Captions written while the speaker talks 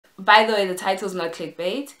By the way, the title's not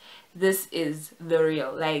clickbait. This is the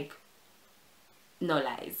real, like, no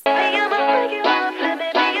lies.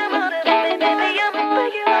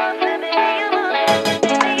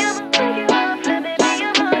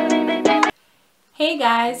 Hey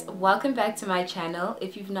guys, welcome back to my channel.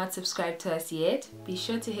 If you've not subscribed to us yet, be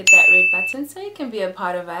sure to hit that red button so you can be a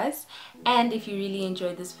part of us. And if you really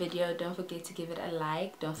enjoyed this video, don't forget to give it a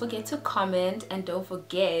like, don't forget to comment, and don't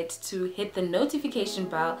forget to hit the notification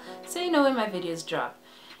bell so you know when my videos drop.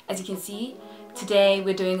 As you can see, today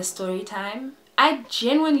we're doing a story time. I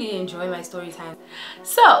genuinely enjoy my story time.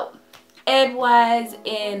 So it was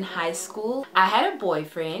in high school. I had a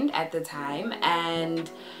boyfriend at the time,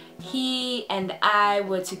 and he and I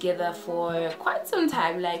were together for quite some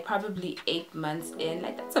time, like probably 8 months in.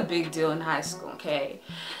 Like, that's a big deal in high school, okay?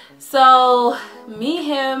 So me,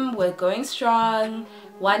 him were going strong.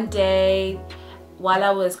 One day while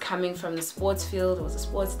I was coming from the sports field, it was a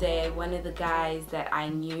sports day, one of the guys that I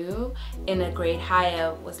knew in a grade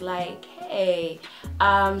higher was like, hey,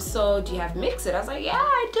 so do you have Mix It? I was like, yeah,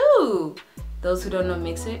 I do. Those who don't know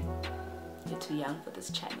Mix It, you're too young for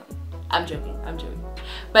this channel. I'm joking.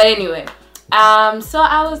 But anyway, so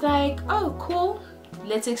I was like, oh cool,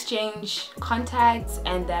 let's exchange contacts,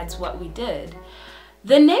 and that's what we did.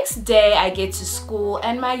 The next day I get to school,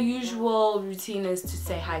 and my usual routine is to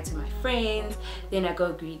say hi to my friends, then I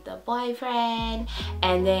go greet the boyfriend,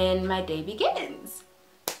 and then my day begins.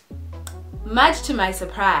 Much to my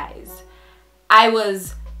surprise, I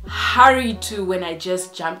was hurried to when I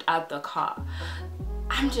just jumped out the car.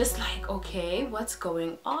 I'm just like, okay, what's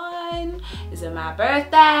going on? Is it my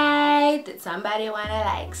birthday? Did somebody want to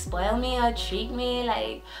like spoil me or treat me?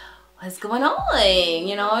 Like, what's going on,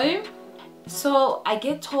 you know? So I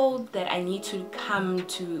get told that I need to come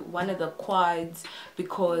to one of the quads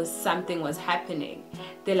because something was happening.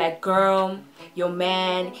 They're like, girl, your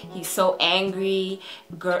man, he's so angry.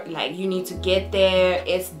 Girl, like, you need to get there.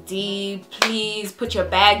 It's deep. Please put your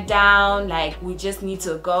bag down. Like, we just need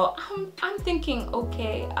to go. I'm thinking,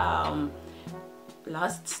 okay,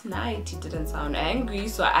 last night he didn't sound angry,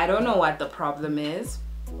 so I don't know what the problem is.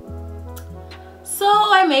 So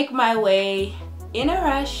I make my way in a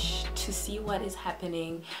rush to see what is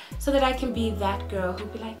happening so that I can be that girl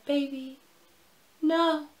who'd be like, baby,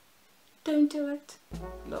 no, don't do it.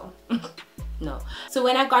 No. No. So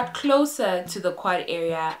when I got closer to the quad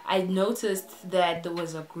area, I noticed that there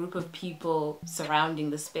was a group of people surrounding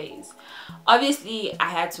the space. Obviously, I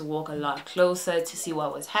had to walk a lot closer to see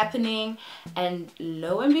what was happening, and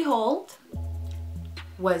lo and behold,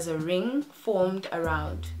 was a ring formed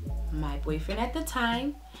around my boyfriend at the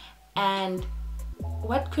time, and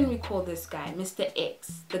what can we call this guy? Mr.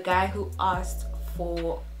 X, the guy who asked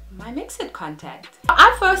for my Mix It contact.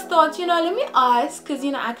 I first thought, you know, let me ask, because,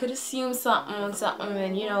 you know, I could assume something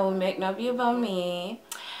and, you know, make no be about me.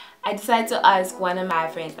 I decided to ask one of my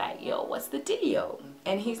friends, like, yo, what's the dealio?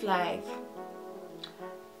 And he's like,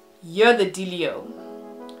 you're the dealio.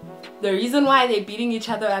 The reason why they're beating each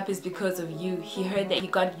other up is because of you. He heard that he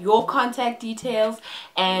got your contact details,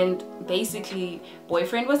 and basically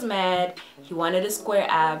boyfriend was mad. He wanted to square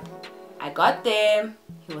up. I got there.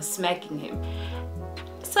 He was smacking him.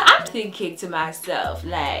 So I'm thinking to myself,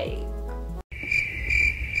 like,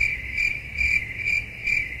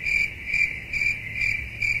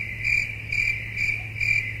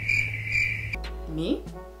 me?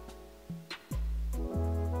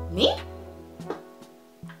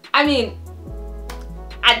 I mean,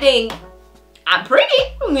 I think I'm pretty,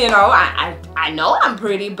 you know, I know I'm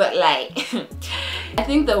pretty, but like, I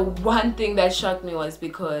think the one thing that shocked me was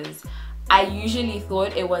because I usually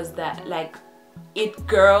thought it was that like it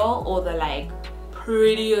girl or the like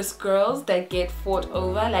prettiest girls that get fought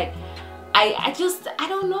over. Like, I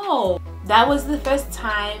don't know. That was the first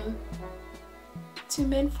time two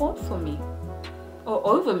men fought for me or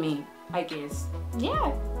over me, I guess.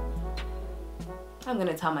 Yeah. I'm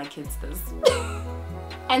gonna tell my kids this.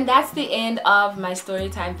 And that's the end of my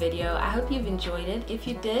storytime video. I hope you've enjoyed it. If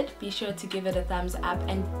you did, be sure to give it a thumbs up,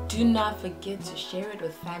 and do not forget to share it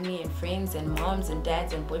with family and friends and moms and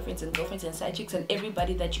dads and boyfriends and girlfriends and side chicks and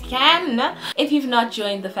everybody that you can. If you've not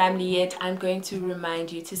joined the family yet, I'm going to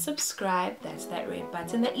remind you to subscribe. That's that red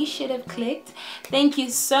button that you should have clicked. Thank you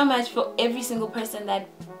so much for every single person that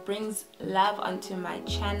brings love onto my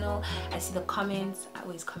channel. I see the comments. I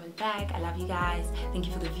always comment back. I love you guys. Thank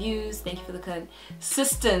you for the views. Thank you for the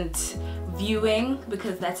consistent constant viewing,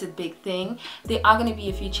 because that's a big thing. There are going to be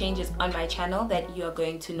a few changes on my channel that you are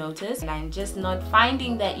going to notice, and I'm just not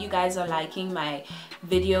finding that you guys are liking my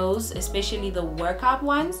videos, especially the workout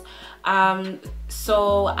ones.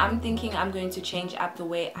 So I'm thinking I'm going to change up the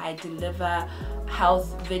way I deliver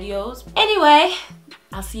health videos. Anyway,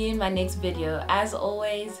 I'll see you in my next video. As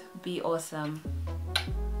always, be awesome.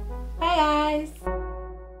 Bye guys.